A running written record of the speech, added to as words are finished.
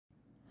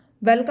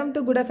Welcome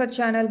to Good Effort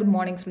channel. Good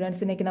morning students.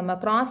 இன்னைக்கு நம்ம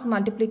cross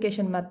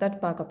multiplication method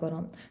பார்க்க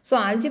போறோம். So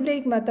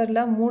algebraic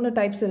methodல மூணு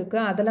types இருக்கு.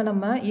 அதல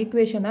நம்ம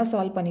equation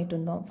solve பண்ணிட்டு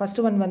இருந்தோம். First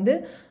one வந்து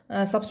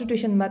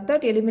substitution method,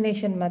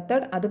 elimination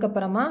method, அதுக்கு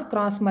அப்புறமா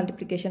cross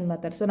multiplication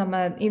method. So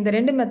நம்ம இந்த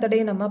ரெண்டு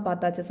மெத்தடையும் நம்ம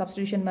பார்த்தாச்சு.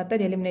 Substitution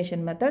method,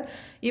 elimination method.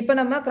 இப்போ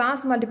நம்ம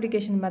cross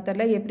multiplication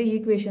methodல எப்படி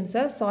equations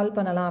solve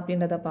பண்ணலாம்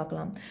அப்படின்றத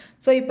பார்க்கலாம்.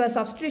 So இப்போ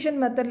substitution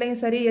methodலயும்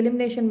சரி,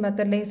 elimination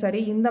methodலயும்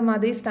சரி இந்த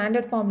மாதிரி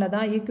standard formல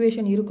தான்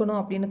equation இருக்கணும்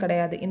அப்படினு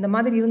கிடையாது. இந்த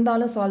மாதிரி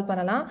இருந்தாலும் சால்வ்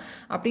பண்ணலாம்.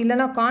 அப்படி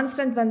இல்லனா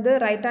கான்ஸ்டன்ட் வந்து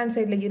ரைட் ஹேண்ட்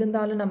சைடுல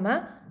இருந்தாலும் நம்ம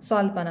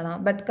சால்வ் பண்ணலாம்.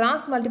 பட்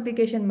கிராஸ்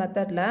மல்டிப்ளிகேஷன்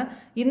மெத்தட்ல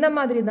இந்த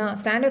மாதிரி தான்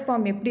ஸ்டாண்டர்ட்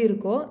ஃபார்ம் எப்படி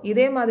இருக்கோ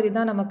இதே மாதிரி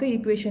தான் நமக்கு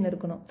ஈக்குவேஷன்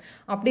இருக்கணும்.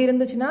 அப்படி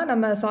இருந்துச்சுனா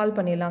நம்ம சால்வ்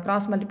பண்ணிடலாம்.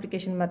 கிராஸ்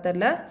மல்டிப்ளிகேஷன்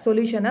மெத்தட்ல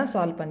சொல்யூஷனை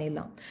சால்வ்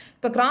பண்ணிடலாம்.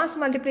 இப்போ கிராஸ்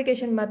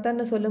மல்டிப்ளிகேஷன்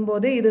மெத்தட்னு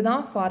சொல்லும்போது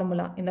இதுதான்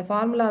ஃபார்முலா. இந்த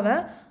ஃபார்முலாவை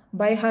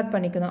பை ஹார்ட்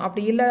பண்ணிக்கணும்.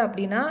 அப்படி இல்லை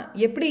அப்படின்னா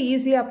எப்படி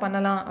ஈஸியாக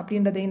பண்ணலாம்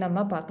அப்படின்றதையும்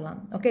நம்ம பார்க்கலாம்.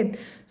 ஓகே,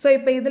 ஸோ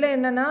இப்போ இதில்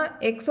என்னென்னா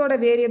எக்ஸோட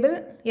வேரியபிள்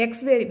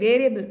எக்ஸ்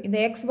வேரியபிள் இந்த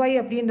எக்ஸ் ஒய்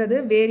அப்படின்றது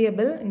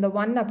வேரியபிள், இந்த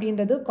 1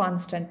 அப்படின்றது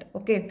கான்ஸ்டன்ட்.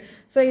 ஓகே,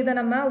 ஸோ இதை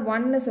நம்ம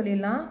 1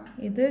 சொல்லிடலாம்,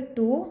 இது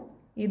 2,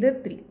 இது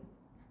 3.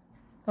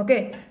 ஓகே,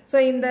 ஸோ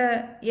இந்த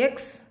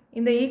எக்ஸ்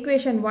இந்த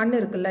ஈக்குவேஷன் 1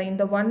 இருக்குல்ல,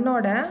 இந்த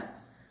 1ஓட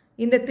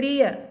இந்த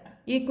 3ஐ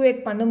ஈக்குவேட்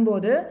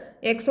பண்ணும்போது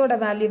எக்ஸோட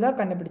வேல்யூவை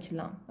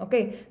கண்டுபிடிச்சிடலாம். ஓகே,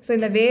 ஸோ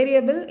இந்த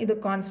வேரியபிள் இது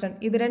கான்ஸ்டன்ட்,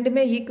 இது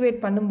ரெண்டுமே ஈக்குவேட்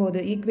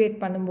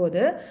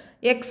பண்ணும்போது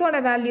எக்ஸோட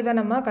வேல்யூவை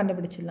நம்ம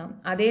கண்டுபிடிச்சிடலாம்.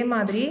 அதே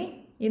மாதிரி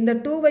இந்த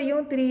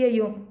 2வையும்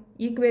 3ஐயும்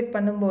ஈக்குவேட்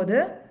பண்ணும்போது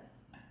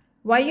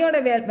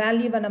ஒய்யோட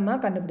வேல்யூவை நம்ம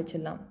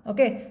கண்டுபிடிச்சிடலாம்.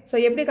 ஓகே, ஸோ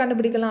எப்படி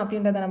கண்டுபிடிக்கலாம்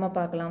அப்படின்றத நம்ம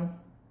பார்க்கலாம்.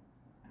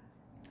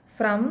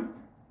 ஃப்ரம்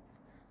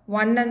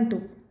 1 and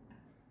 2,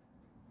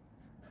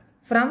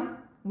 ஃப்ரம்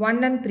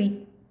 1 and 3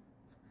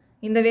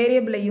 இந்த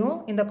வேரியபிளையும்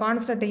இந்த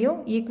கான்ஸ்டன்ட்டையும்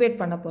ஈக்குவேட்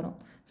பண்ண போகிறோம்.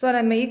 ஸோ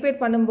நம்ம ஈக்குவேட்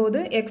பண்ணும்போது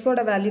எக்ஸோட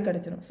வேல்யூ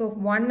கிடச்சிடும். ஸோ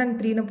 1 and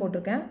 3ன்னு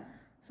போட்டிருக்கேன்.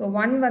 ஸோ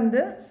 1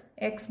 வந்து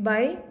எக்ஸ்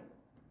பை,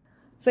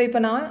 ஸோ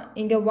இப்போ நான்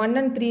இங்கே 1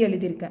 and 3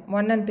 எழுதியிருக்கேன்.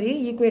 1 and 3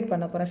 ஈக்குவேட்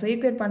பண்ண போகிறேன். ஸோ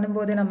ஈக்குவேட்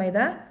பண்ணும்போது நம்ம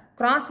இதை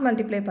கிராஸ்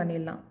மல்டிப்ளை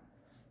பண்ணிடலாம்.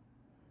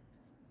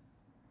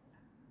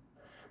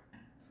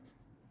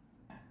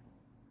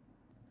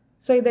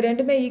 ஸோ இது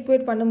ரெண்டுமே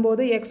ஈக்குவேட்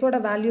பண்ணும்போது எக்ஸோட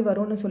வேல்யூ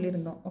வரும்னு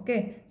சொல்லியிருந்தோம். ஓகே,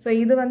 ஸோ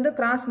இது வந்து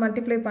கிராஸ்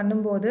மல்டிப்ளை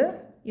பண்ணும்போது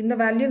இந்த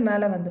வேல்யூ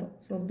மேலே வந்துடும்.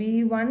 So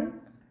b1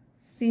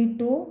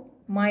 c2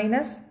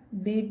 minus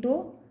b2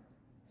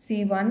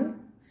 c1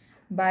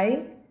 by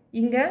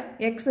இங்கே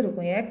எக்ஸ்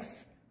இருக்கும், X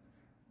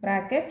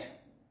bracket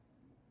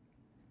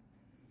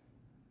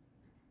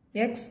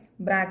X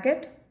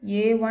bracket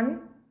a1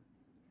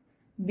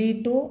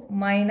 b2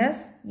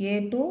 minus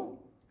a2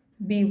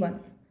 b1.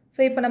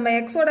 So இப்போ நம்ம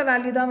எக்ஸோட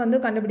வேல்யூ தான் வந்து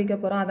கண்டுபிடிக்க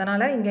போகிறோம்.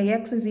 அதனால் இங்கே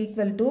எக்ஸ் இஸ்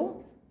ஈக்குவல் டு,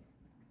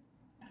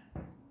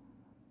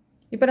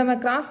 இப்போ நம்ம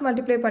கிராஸ்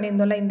மல்டிப்ளை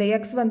பண்ணியிருந்தோம்ல, இந்த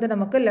எக்ஸ் வந்து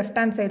நமக்கு லெஃப்ட்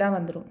ஹேண்ட் சைடாக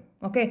வந்துடும்.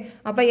 ஓகே,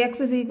 அப்போ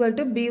X is equal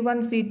to b1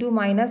 c2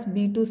 minus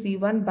b2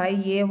 c1 by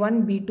a1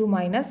 b2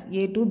 minus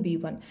a2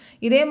 b1.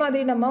 இதே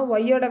மாதிரி நம்ம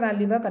ஒய்யோட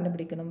வேல்யூவை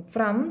கண்டுபிடிக்கணும்.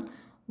 ஃப்ரம்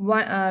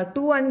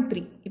 2 and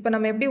 3, இப்போ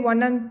நம்ம எப்படி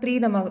 1 and 3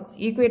 நம்ம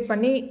ஈக்குவேட்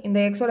பண்ணி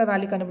இந்த எக்ஸோட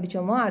வேல்யூ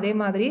கண்டுபிடிச்சோமோ அதே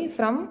மாதிரி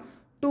ஃப்ரம்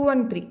 2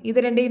 and 3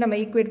 இது ரெண்டையும் நம்ம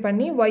ஈக்குவேட்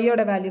பண்ணி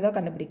ஒய்யோட வேல்யூவை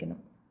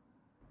கண்டுபிடிக்கணும்.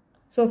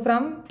 ஸோ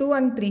ஃப்ரம் 2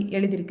 and 3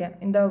 எழுதியிருக்கேன்.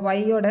 இந்த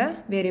ஒய்யோட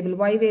வேரியபிள்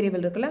ஒய்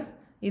வேரியபிள் இருக்குல்ல,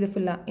 இது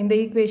ஃபுல்லாக இந்த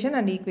ஈக்குவேஷன்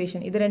அண்ட்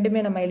ஈக்குவேஷன் இது ரெண்டுமே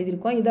நம்ம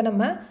எழுதியிருக்கோம். இதை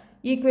நம்ம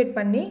ஈக்குவேட்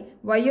பண்ணி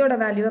ஒய்யோட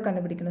வேல்யூவை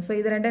கண்டுபிடிக்கணும். ஸோ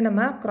இது ரெண்டையும்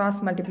நம்ம கிராஸ்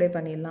மல்டிப்ளை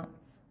பண்ணிடலாம்.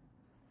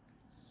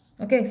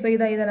 ஓகே, ஸோ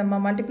இதை நம்ம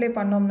மல்டிப்ளை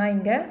பண்ணோம்னா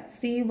இங்கே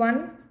c1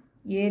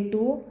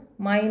 a2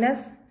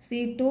 minus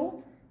c2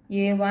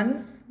 a1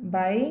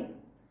 by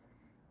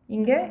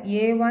இங்கே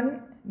a1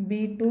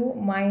 b2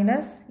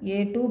 minus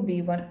a2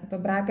 b1. இப்போ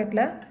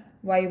ப்ராக்கெட்டில்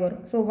y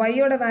வரும். ஸோ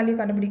ஒய்யோட வேல்யூ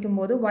கண்டுபிடிக்கும்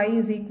போது y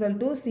is equal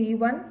to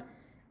c1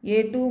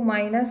 a2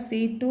 minus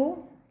c2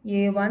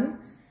 a1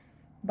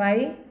 by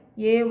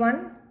a1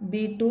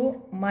 b2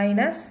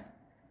 minus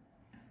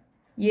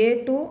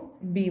a2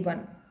 b1.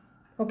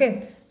 Okay,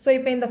 so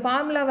இப்போ இந்த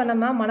ஃபார்முலாவை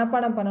நம்ம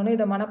மனப்பாடம் பண்ணணும்.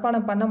 இதை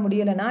மனப்பாடம் பண்ண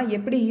முடியலைன்னா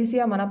எப்படி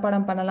ஈஸியாக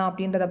மனப்பாடம் பண்ணலாம்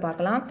அப்படின்றத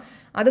பார்க்கலாம்.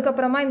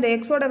 அதுக்கப்புறமா இந்த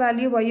எக்ஸோட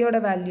வேல்யூ ஒய்யோட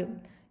வேல்யூ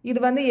இது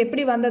வந்து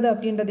எப்படி வந்தது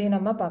அப்படின்றதையும்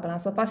நம்ம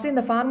பார்க்கலாம். ஸோ ஃபஸ்ட்டு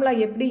இந்த ஃபார்முலா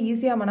எப்படி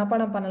ஈஸியாக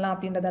மனப்பாடம் பண்ணலாம்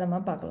அப்படின்றத நம்ம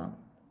பார்க்கலாம்.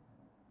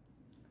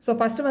 ஸோ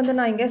ஃபஸ்ட்டு வந்து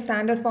நான் இங்கே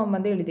ஸ்டாண்டர்ட் ஃபார்ம்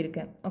வந்து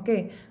எழுதியிருக்கேன். ஓகே,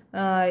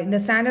 இந்த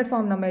ஸ்டாண்டர்ட்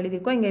ஃபார்ம் நம்ம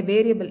எழுதியிருக்கோம். இங்கே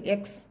வேரியபிள்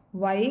எக்ஸ்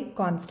ஒய்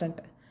கான்ஸ்டன்ட்.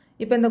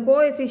 இப்போ இந்த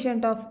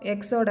கோஎஃபிஷியன்ட் ஆஃப்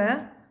எக்ஸோட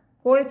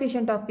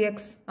கோஎஃபிஷியன்ட் ஆஃப்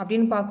எக்ஸ்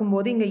அப்படின்னு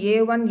பார்க்கும்போது இங்கே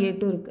a1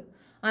 a2 இருக்குது.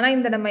 ஆனால்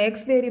இந்த நம்ம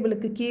எக்ஸ்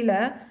வேரியபிளுக்கு கீழே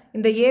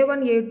இந்த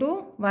a1 a2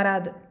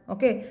 வராது.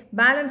 ஓகே,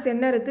 பேலன்ஸ்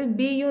என்ன இருக்குது,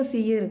 பியும்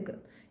சியும் இருக்குது.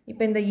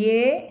 இப்போ இந்த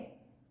a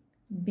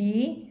b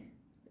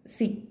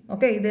c,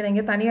 ஓகே, இது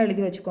நீங்கள் தனியாக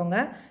எழுதி வச்சுக்கோங்க.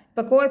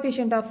 இப்போ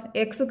கோஎஃபிஷியன்ட் ஆஃப்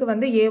எக்ஸுக்கு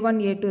வந்து a1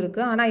 a2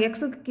 இருக்குது. ஆனால்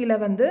எக்ஸுக்கு கீழே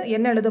வந்து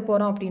என்ன எழுத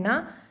போகிறோம் அப்படின்னா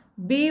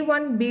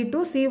b1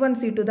 b2 c1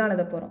 c2 தான்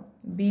எழுத போகிறோம்.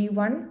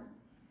 b1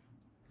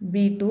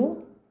 b2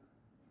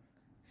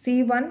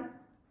 c1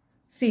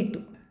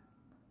 c2.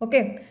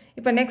 Okay,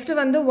 இப்போ நெக்ஸ்ட்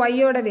வந்து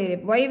ஒய்யோட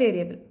ஒய்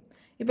வேரியபிள்.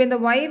 இப்போ இந்த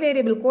y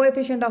வேரியபிள்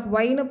கோஎஃபிஷியன்ட் ஆஃப்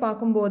yன்னு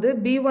பார்க்கும்போது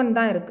b1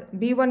 தான் இருக்குது,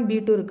 b1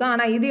 b2 இருக்குது.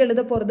 ஆனால் இது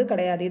எழுத போகிறது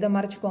கிடையாது, இதை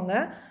மறைச்சிக்கோங்க.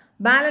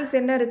 பேலன்ஸ்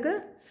என்ன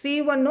இருக்குது,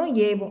 c1ம்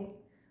aவும்.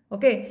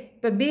 ஓகே,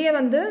 இப்போ பிஏ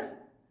வந்து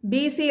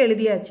பிசி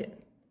எழுதியாச்சு,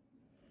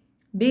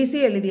 பிசி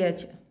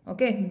எழுதியாச்சு.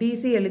 ஓகே,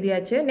 பிசி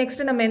எழுதியாச்சு.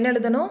 நெக்ஸ்ட் நம்ம என்ன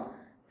எழுதணும்?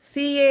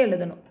 சிஏ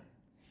எழுதணும்.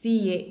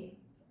 சிஏ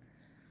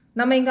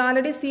நம்ம இங்கே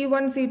ஆல்ரெடி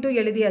C1 C2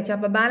 எழுதியாச்சு.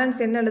 அப்போ பேலன்ஸ்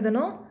என்ன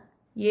எழுதணும்?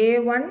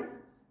 A1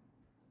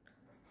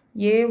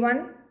 A1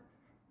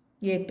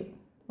 A2.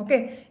 ஓகே,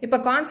 இப்போ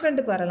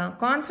கான்ஸ்டன்ட்டுக்கு வரலாம்.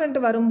 கான்ஸ்டன்ட்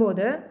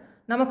வரும்போது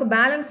நமக்கு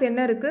பேலன்ஸ் என்ன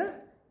இருக்குது?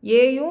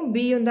 ஏயும்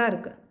பியும் தான்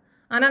இருக்குது.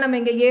 ஆனால் நம்ம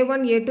இங்கே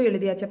A1 A2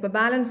 எழுதியாச்சு. அப்போ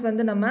பேலன்ஸ்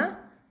வந்து நம்ம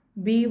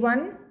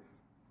B1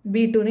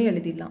 B2ன்னு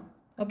எழுதிடலாம்.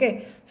 ஓகே,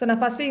 ஸோ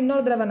நான் ஃபஸ்ட்டு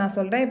இன்னொரு தடவை நான்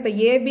சொல்கிறேன். இப்போ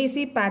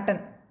ஏபிசி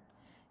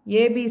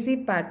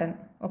பேட்டர்ன்.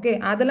 ஓகே,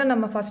 அதில்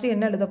நம்ம ஃபஸ்ட்டு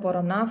என்ன எழுத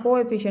போகிறோம்னா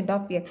கோஎஃபிஷியன்ட்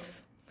ஆஃப் எக்ஸ்.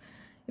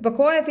 இப்போ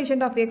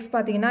கோஎஃபிஷியன்ட் ஆஃப் எக்ஸ்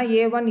பார்த்தீங்கன்னா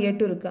A1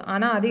 A2 இருக்குது,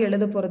 ஆனால் அது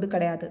எழுத போகிறது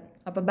கிடையாது.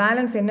 அப்போ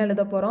பேலன்ஸ் என்ன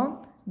எழுத போகிறோம்?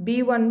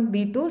 B1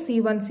 B2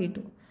 C1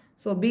 C2.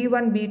 So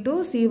B1 B2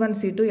 C1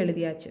 C2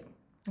 எழுதியாச்சு.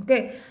 ஓகே,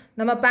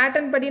 நம்ம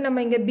பேட்டர்ன் படி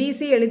நம்ம இங்கே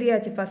பிசி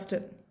எழுதியாச்சு.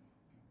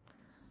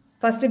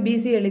 ஃபஸ்ட்டு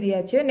பிசி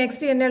எழுதியாச்சு.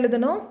 நெக்ஸ்ட் என்ன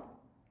எழுதணும்?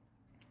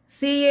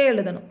 சிஏ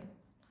எழுதணும்.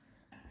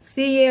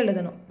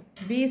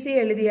 பிசி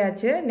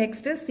எழுதியாச்சு.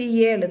 நெக்ஸ்ட்டு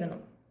சிஏ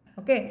எழுதணும்.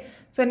 ஓகே,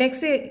 ஸோ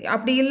நெக்ஸ்ட்டு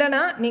அப்படி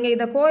இல்லைனா நீங்கள்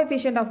இதை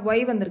கோஎஃபிஷியன்ட் ஆஃப்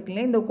ஒய் வந்திருக்கு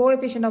இல்லையா, இந்த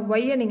கோஎஃபிஷியன்ட் ஆஃப்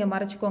ஒய்யை நீங்கள்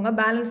மறைச்சிக்கோங்க.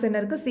 பேலன்ஸ்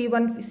என்ன இருக்குது?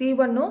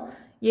 C1னும்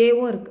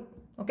ஏவும் இருக்குது.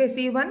 ஓகே,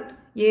 C1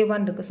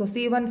 A1 இருக்குது. So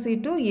C1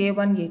 C2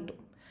 A1 A2.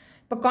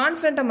 இப்போ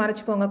கான்ஸ்டன்ட்டை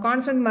மறைச்சிக்கோங்க.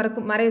 கான்ஸ்டன்ட்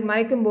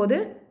மறைக்கும் போது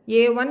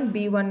A1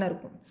 B1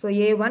 இருக்கும். So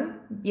A1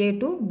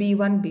 A2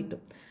 B1 B2.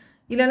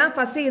 இல்லைனா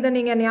ஃபஸ்ட்டு இதை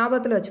நீங்கள்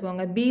ஞாபகத்தில்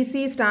வச்சுக்கோங்க.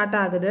 பிசி ஸ்டார்ட்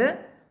ஆகுது,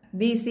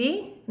 பிசி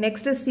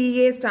நெக்ஸ்ட்டு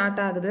சிஏ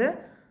ஸ்டார்ட் ஆகுது,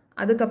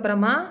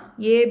 அதுக்கப்புறமா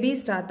ஏபி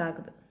ஸ்டார்ட்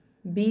ஆகுது,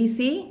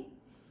 பிசி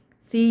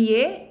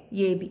சிஏ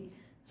ஏபி.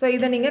 ஸோ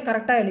இதை நீங்கள்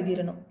கரெக்டாக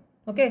எழுதிடணும்.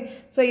 ஓகே,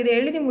 ஸோ இதை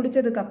எழுதி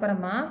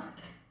முடித்ததுக்கப்புறமா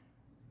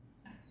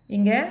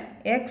இங்கே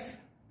எக்ஸ்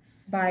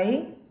பை,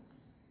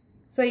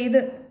 ஸோ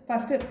இது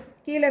ஃபஸ்ட்டு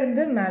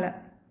கீழேருந்து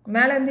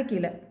மேலேருந்து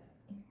கீழே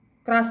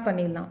க்ராஸ்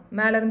பண்ணிடலாம்.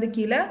 மேலேருந்து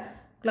கீழே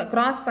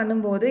க்ராஸ்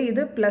பண்ணும்போது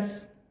இது ப்ளஸ்.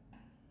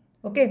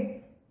 ஓகே,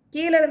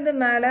 கீழேருந்து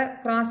மேலே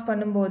க்ராஸ்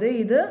பண்ணும்போது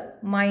இது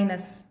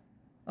மைனஸ்.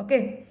 ஓகே,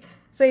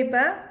 ஸோ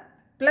இப்போ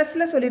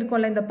ப்ளஸில்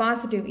சொல்லியிருக்கோம்ல இந்த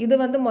பாசிட்டிவ், இது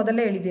வந்து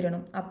முதல்ல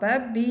எழுதிடணும். அப்போ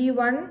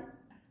B1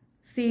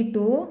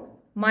 C2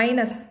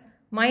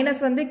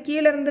 மைனஸ் வந்து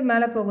கீழேருந்து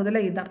மேலே போகுதில்ல,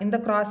 இதுதான் இந்த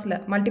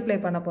க்ராஸில் மல்டிப்ளை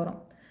பண்ண போகிறோம்.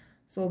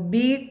 So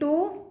B2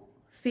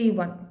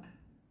 C1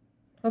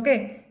 okay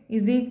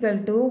is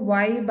equal to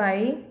Y by,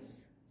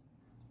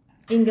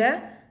 இங்கே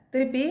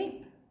திருப்பி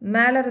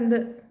மேலேருந்து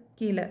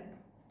கீழே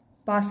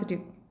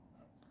பாசிட்டிவ்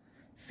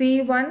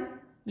C1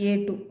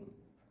 A2.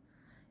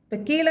 இப்போ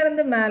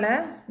கீழேருந்து மேலே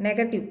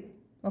நெகட்டிவ்.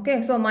 ஓகே,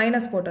 ஸோ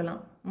மைனஸ்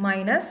போட்டலாம்.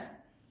 Minus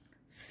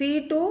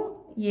C2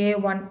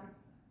 A1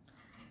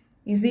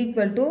 is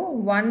equal to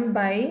 1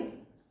 by,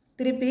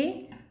 திருப்பி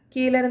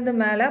கீழேருந்து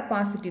மேலே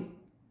பாசிட்டிவ்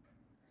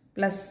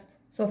ப்ளஸ்.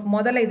 ஸோ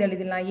முதல்ல இது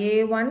எழுதிடலாம்.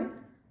 A1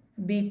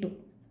 B2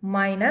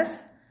 மைனஸ்,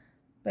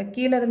 இப்போ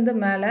கீழேருந்து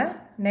மேலே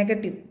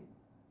negative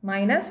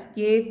minus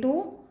A2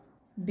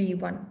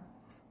 B1.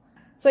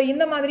 So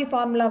இந்த மாதிரி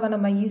ஃபார்முலாவை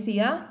நம்ம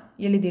ஈஸியாக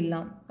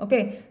எழுதிடலாம். ஓகே,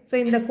 ஸோ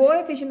இந்த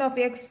coefficient of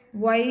X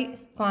Y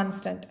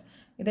constant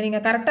இதை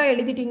நீங்கள் கரெக்டாக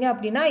எழுதிட்டீங்க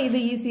அப்படின்னா இது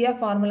ஈஸியாக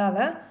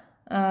ஃபார்முலாவை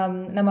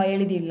நம்ம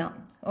எழுதிடலாம்.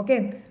 ஓகே,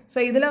 ஸோ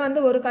இதில் வந்து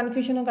ஒரு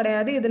கன்ஃபியூஷனும்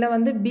கிடையாது. இதில்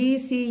வந்து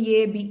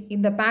பிசிஏபி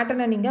இந்த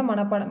பேட்டர்னை நீங்கள்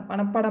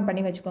மனப்பாடம்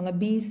பண்ணி வச்சுக்கோங்க.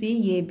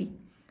 பிசிஏபி.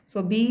 ஸோ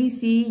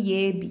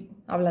பிசிஏபி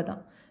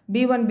அவ்வளோதான்.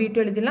 B1 B2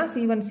 எழுதிடலாம்.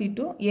 C1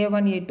 C2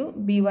 A1 A2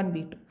 B1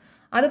 B2.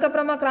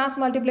 அதுக்கப்புறமா கிராஸ்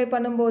மல்டிப்ளை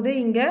பண்ணும்போது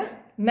இங்கே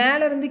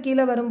மேலேருந்து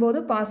கீழே வரும்போது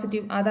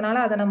பாசிட்டிவ், அதனால்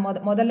அதை நம்ம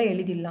முதல்ல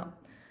எழுதிடலாம்.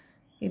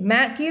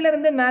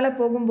 கீழேருந்து மேலே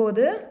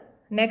போகும்போது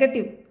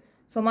negative,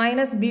 so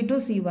minus B2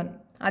 C1.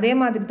 அதே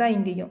மாதிரி தான்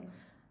இங்கேயும்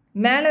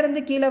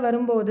மேலேருந்து கீழே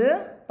வரும்போது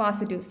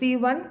பாசிட்டிவ்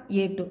C1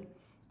 A2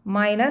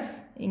 மைனஸ்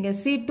இங்கே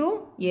C2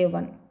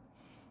 A1.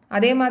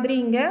 அதே மாதிரி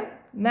இங்கே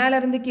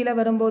மேலேருந்து கீழே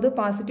வரும்போது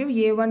positive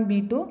A1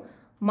 B2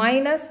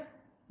 minus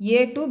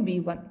A2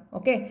 B1.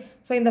 Okay,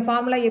 so இந்த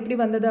ஃபார்முலா எப்படி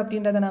வந்தது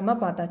அப்படின்றத நம்ம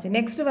பார்த்தாச்சு.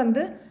 நெக்ஸ்ட்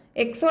வந்து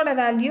எக்ஸோட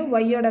வேல்யூ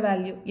ஒய்யோட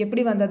வேல்யூ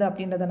எப்படி வந்தது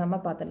அப்படின்றத நம்ம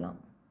பார்த்துடலாம்.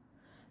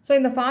 ஸோ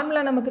இந்த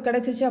ஃபார்முலா நமக்கு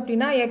கிடைச்சிச்சு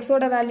அப்படின்னா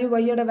எக்ஸோட வேல்யூ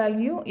ஒய்யோட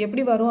வேல்யூ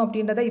எப்படி வரும்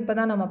அப்படின்றத இப்போ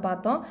தான் நம்ம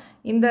பார்த்தோம்.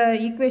 இந்த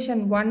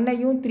ஈக்குவேஷன்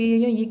 1ஐயும்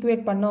 3ஐயும்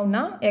ஈக்குவேட்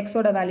பண்ணோம்னா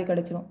எக்ஸோட வேல்யூ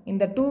கிடைச்சிரும்.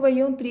 இந்த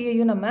 2ஐயும்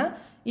 3ஐயும் நம்ம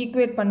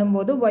ஈக்குவேட்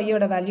பண்ணும்போது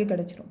ஒய்யோட வேல்யூ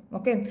கிடைச்சிரும்.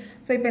 ஓகே,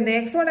 ஸோ இப்போ இந்த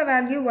எக்ஸோட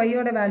வேல்யூ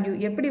ஒய்யோட வேல்யூ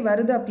எப்படி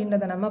வருது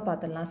அப்படின்றத நம்ம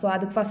பார்த்துடலாம். ஸோ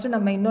அதுக்கு ஃபஸ்ட்டு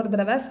நம்ம இன்னொரு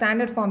தடவை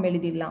ஸ்டாண்டர்ட் ஃபார்ம்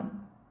எழுதிடலாம்.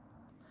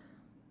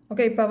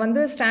 ஓகே, இப்போ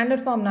வந்து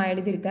ஸ்டாண்டர்ட் ஃபார்ம் நான்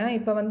எழுதியிருக்கேன்.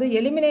 இப்போ வந்து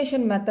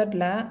எலிமினேஷன்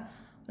மெத்தடில்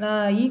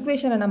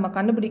ஈக்குவேஷனை நம்ம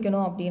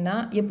கண்டுபிடிக்கணும் அப்படின்னா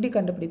எப்படி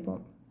கண்டுபிடிப்போம்?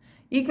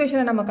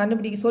 ஈக்குவேஷனை நம்ம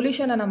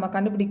சொல்யூஷனை நம்ம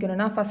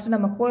கண்டுபிடிக்கணும்னா ஃபஸ்ட்டு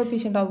நம்ம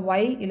கோஎஃபிஷியன்ட் ஆஃப்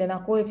ஒய் இல்லைனா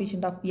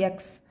கோஎஃபிஷியன்ட் ஆஃப்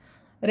எக்ஸ்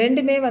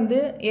ரெண்டுமே வந்து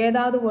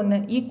ஏதாவது ஒன்று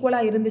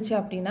ஈக்குவலாக இருந்துச்சு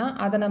அப்படின்னா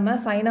அதை நம்ம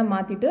சைனை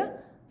மாற்றிட்டு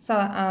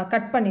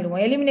கட்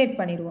பண்ணிடுவோம், எலிமினேட்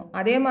பண்ணிடுவோம்.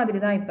 அதே மாதிரி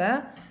தான் இப்போ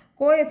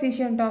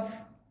கோஎஃபிஷியன்ட் ஆஃப்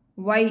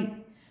ஒய்,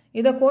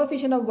 இதை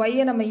கோஎஃபிஷியன்ட் ஆஃப்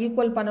ஒய்யை நம்ம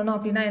ஈக்குவல் பண்ணணும்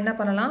அப்படின்னா என்ன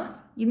பண்ணலாம்?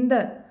 இந்த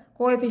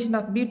கோஎஃபிஷியன்ட்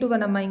ஆஃப் B2வை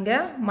நம்ம இங்கே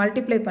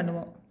மல்டிப்ளை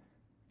பண்ணுவோம்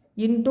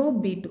இன்டூ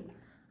B2.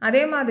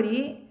 அதே மாதிரி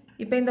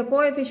இப்போ இந்த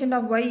கோஎஃபிஷியன்ட்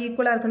ஆஃப் y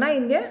ஈக்குவலாக இருக்குன்னா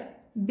இங்கே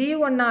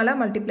b1ஆல்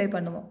மல்டிப்ளை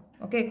பண்ணுவோம்.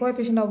 Okay,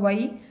 coefficient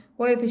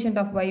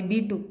of y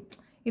b2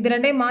 இது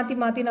ரெண்டையும் மாற்றி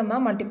மாற்றி நம்ம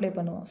மல்டிப்ளை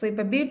பண்ணுவோம். ஸோ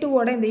இப்போ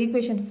b2ஓட இந்த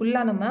ஈக்குவேஷன்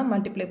ஃபுல்லாக நம்ம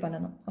மல்டிப்ளை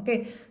பண்ணணும். ஓகே,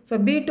 ஸோ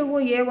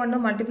b2வும்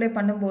a1ம் மல்டிப்ளை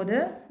பண்ணும்போது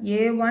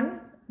a1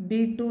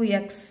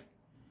 b2x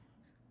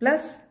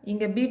ப்ளஸ்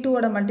இங்கே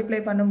b2ஓட மல்டிப்ளை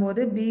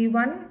பண்ணும்போது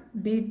b1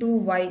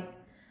 b2y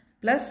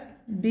plus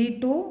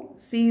b2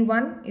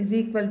 c1 is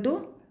equal to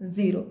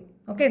 0.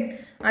 Okay,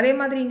 அதே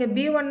மாதிரி இங்கே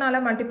b1ஆல்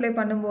மல்டிப்ளை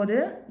பண்ணும்போது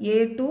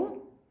a2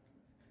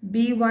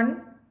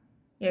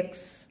 b1x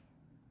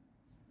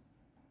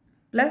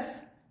ப்ளஸ்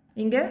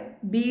இங்கே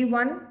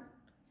b1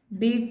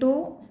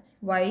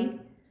 b2y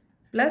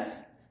plus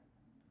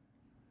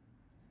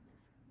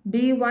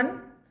b1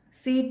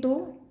 c2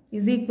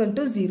 is equal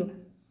to 0.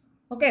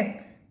 Okay,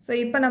 so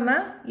இப்போ நம்ம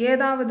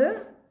ஏதாவது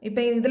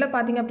இப்போ இதில்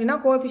பார்த்தீங்க அப்படின்னா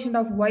கோஎஃபிஷியன்ட்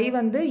ஆஃப் y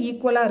வந்து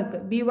ஈக்குவலாக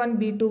இருக்குது. b1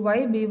 b2y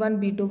b1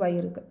 b2y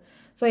இருக்குது.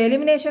 ஸோ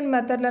எலிமினேஷன்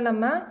மெத்தடில்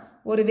நம்ம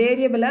ஒரு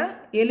வேரியபிளை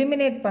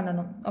எலிமினேட்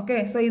பண்ணணும். ஓகே,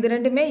 ஸோ இது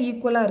ரெண்டுமே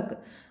ஈக்குவலாக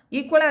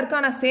இருக்குது.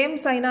 ஆனால் சேம்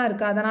சைனாக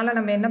இருக்குது. அதனால்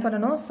நம்ம என்ன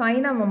பண்ணணும்,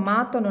 சைனை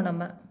மாற்றணும்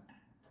நம்ம.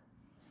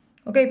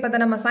 ஓகே, இப்போ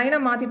நம்ம சைனை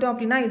மாற்றிட்டோம்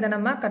அப்படின்னா இதை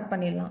நம்ம கட்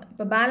பண்ணிடலாம்.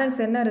 இப்போ பேலன்ஸ்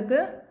என்ன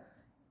இருக்குது,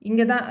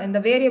 இங்கே தான் இந்த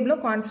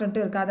வேரியபிளும்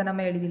கான்ஸ்டன்ட்டும் இருக்குது, அதை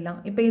நம்ம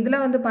எழுதிடலாம். இப்போ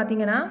இதில் வந்து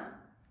பார்த்தீங்கன்னா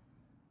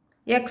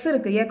எக்ஸ்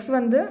இருக்குது, எக்ஸ்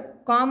வந்து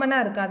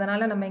காமனாக இருக்குது,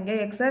 அதனால் நம்ம இங்கே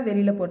எக்ஸை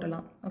வெளியில்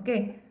போட்டலாம். ஓகே,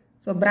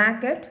 ஸோ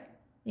ப்ராக்கெட்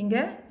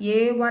இங்கே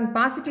a1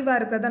 பாசிட்டிவாக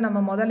இருக்கிறத நம்ம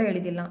முதல்ல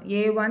எழுதிடலாம்.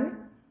 a1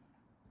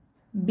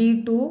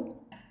 b2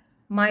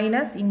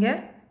 மைனஸ் இங்கே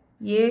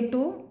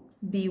a2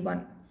 b1.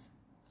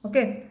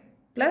 Okay,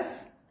 plus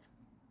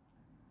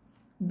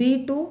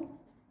b2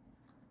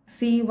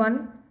 c1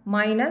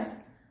 minus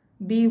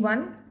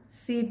b1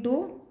 c2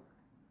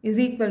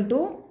 is equal to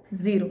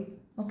 0.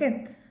 Okay,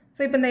 so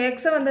இப்போ இந்த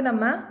எக்ஸை வந்து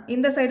நம்ம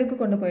இந்த சைடுக்கு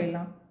கொண்டு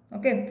போயிடலாம்.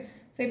 ஓகே,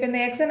 ஸோ இப்போ இந்த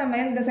எக்ஸை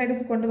நம்ம இந்த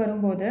சைடுக்கு கொண்டு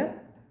வரும்போது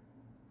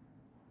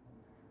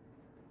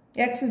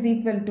x is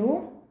equal to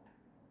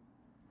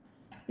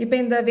இப்போ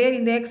இந்த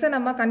எக்ஸை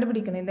நம்ம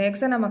கண்டுபிடிக்கணும். இந்த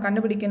எக்ஸை நம்ம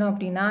கண்டுபிடிக்கணும்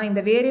அப்படின்னா இந்த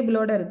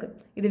வேரியபிளோடு இருக்குது,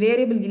 இது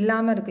வேரியபிள்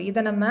இல்லாமல் இருக்குது.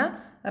 இதை நம்ம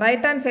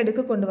ரைட் ஹேண்ட்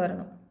சைடுக்கு கொண்டு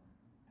வரணும்.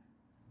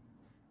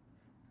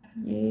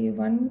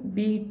 a1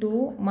 b2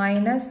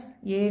 minus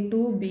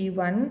a2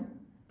 b1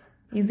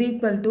 is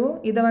equal to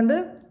இதை வந்து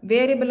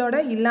வேரியபிளோட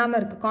இல்லாமல்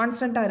இருக்குது,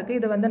 கான்ஸ்டண்ட்டாக இருக்குது.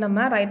 இதை வந்து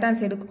நம்ம ரைட்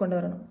ஹேண்ட் சைடுக்கு கொண்டு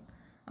வரணும்.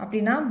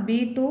 அப்படின்னா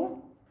b2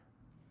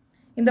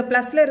 இந்த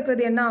ப்ளஸில்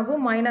இருக்கிறது என்ன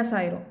ஆகும், மைனஸ்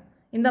ஆயிரும்.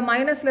 இந்த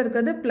மைனஸில்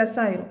இருக்கிறது ப்ளஸ்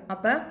ஆயிரும்.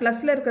 அப்போ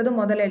ப்ளஸில் இருக்கிறது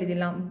முதல்ல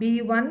எழுதிடலாம்.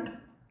 b1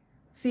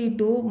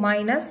 c2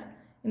 மைனஸ்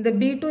இந்த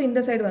b2 இந்த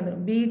சைடு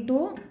வந்துடும், b2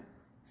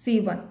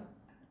 c1.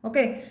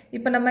 ஓகே,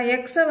 இப்போ நம்ம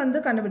எக்ஸை வந்து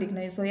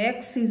கண்டுபிடிக்கணும். So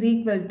X is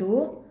equal to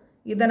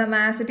இதை நம்ம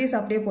ஆஸ் இட் இஸ்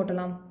அப்படியே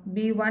போட்டலாம்.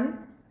 b1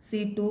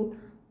 c2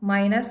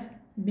 minus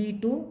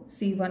b2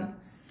 c1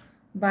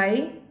 by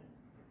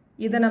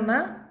இதை நம்ம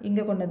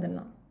இங்கே கொண்டு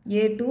வந்துடலாம்.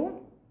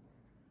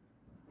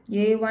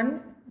 a1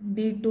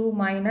 b2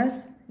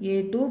 minus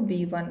a2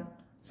 b1.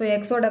 So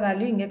எக்ஸோட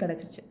வேல்யூ இங்கே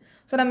கிடச்சிருச்சு.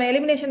 ஸோ நம்ம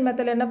எலிமினேஷன்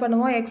மெத்தடில் என்ன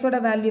பண்ணுவோம், எக்ஸோட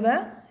வேல்யூவை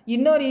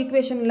இன்னொரு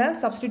ஈக்குவேஷனில்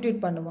சப்ஸ்டிடியூட்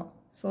பண்ணுவோம்.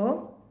 ஸோ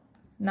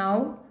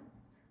நவ்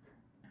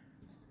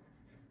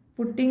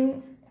புட்டிங்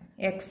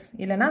எக்ஸ்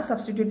இல்லைனா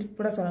சப்ஸ்டிடியூட்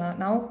கூட சொல்லலாம்.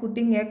 நவ்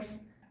புட்டிங் எக்ஸ்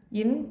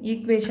இன்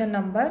equation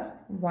number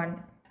 1.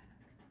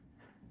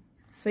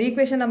 So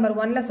equation number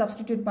 1ல்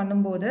சப்ஸ்டிடியூட்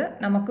பண்ணும்போது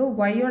நமக்கு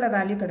ஒய்யோட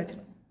வேல்யூ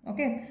கிடச்சிடும்.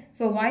 Okay,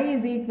 so y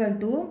is equal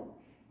to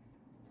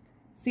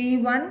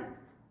c1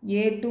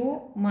 a2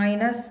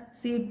 minus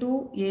c2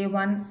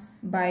 a1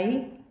 by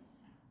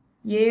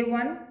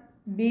a1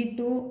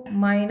 b2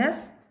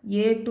 minus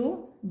a2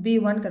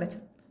 b1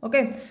 கிடச்சிடும்.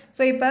 Okay,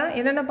 so இப்போ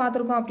என்னென்ன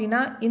பார்த்துருக்கோம்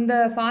அப்படின்னா இந்த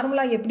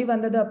ஃபார்முலா எப்படி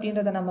வந்தது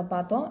அப்படின்றத நம்ம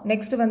பார்த்தோம்.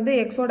 நெக்ஸ்ட் வந்து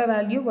எக்ஸோட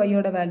வேல்யூ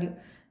ஒய்யோட வேல்யூ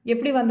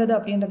எப்படி வந்தது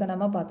அப்படின்றத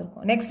நம்ம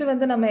பார்த்துருக்கோம். நெக்ஸ்ட்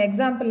வந்து நம்ம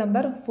எக்ஸாம்பிள்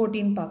நம்பர்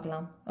 14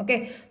 பார்க்கலாம். ஓகே,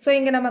 ஸோ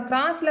இங்கே நம்ம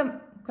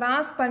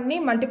கிராஸ் பண்ணி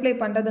மல்டிப்ளை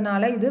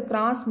பண்ணுறதுனால இது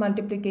கிராஸ்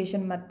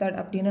மல்டிப்ளிகேஷன் மெத்தட்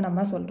அப்படின்னு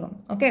நம்ம சொல்கிறோம்.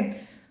 ஓகே,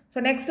 ஸோ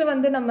நெக்ஸ்ட்டு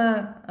வந்து நம்ம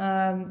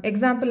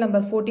எக்ஸாம்பிள்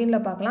நம்பர் 14ல்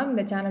பார்க்கலாம்.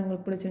 இந்த சேனல்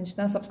உங்களுக்கு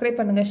பிடிச்சிருந்துச்சுன்னா சப்ஸ்கிரைப்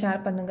பண்ணுங்கள், ஷேர்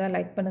பண்ணுங்கள்,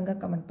 லைக் பண்ணுங்கள்,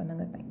 கமெண்ட்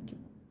பண்ணுங்கள். தேங்க்யூ.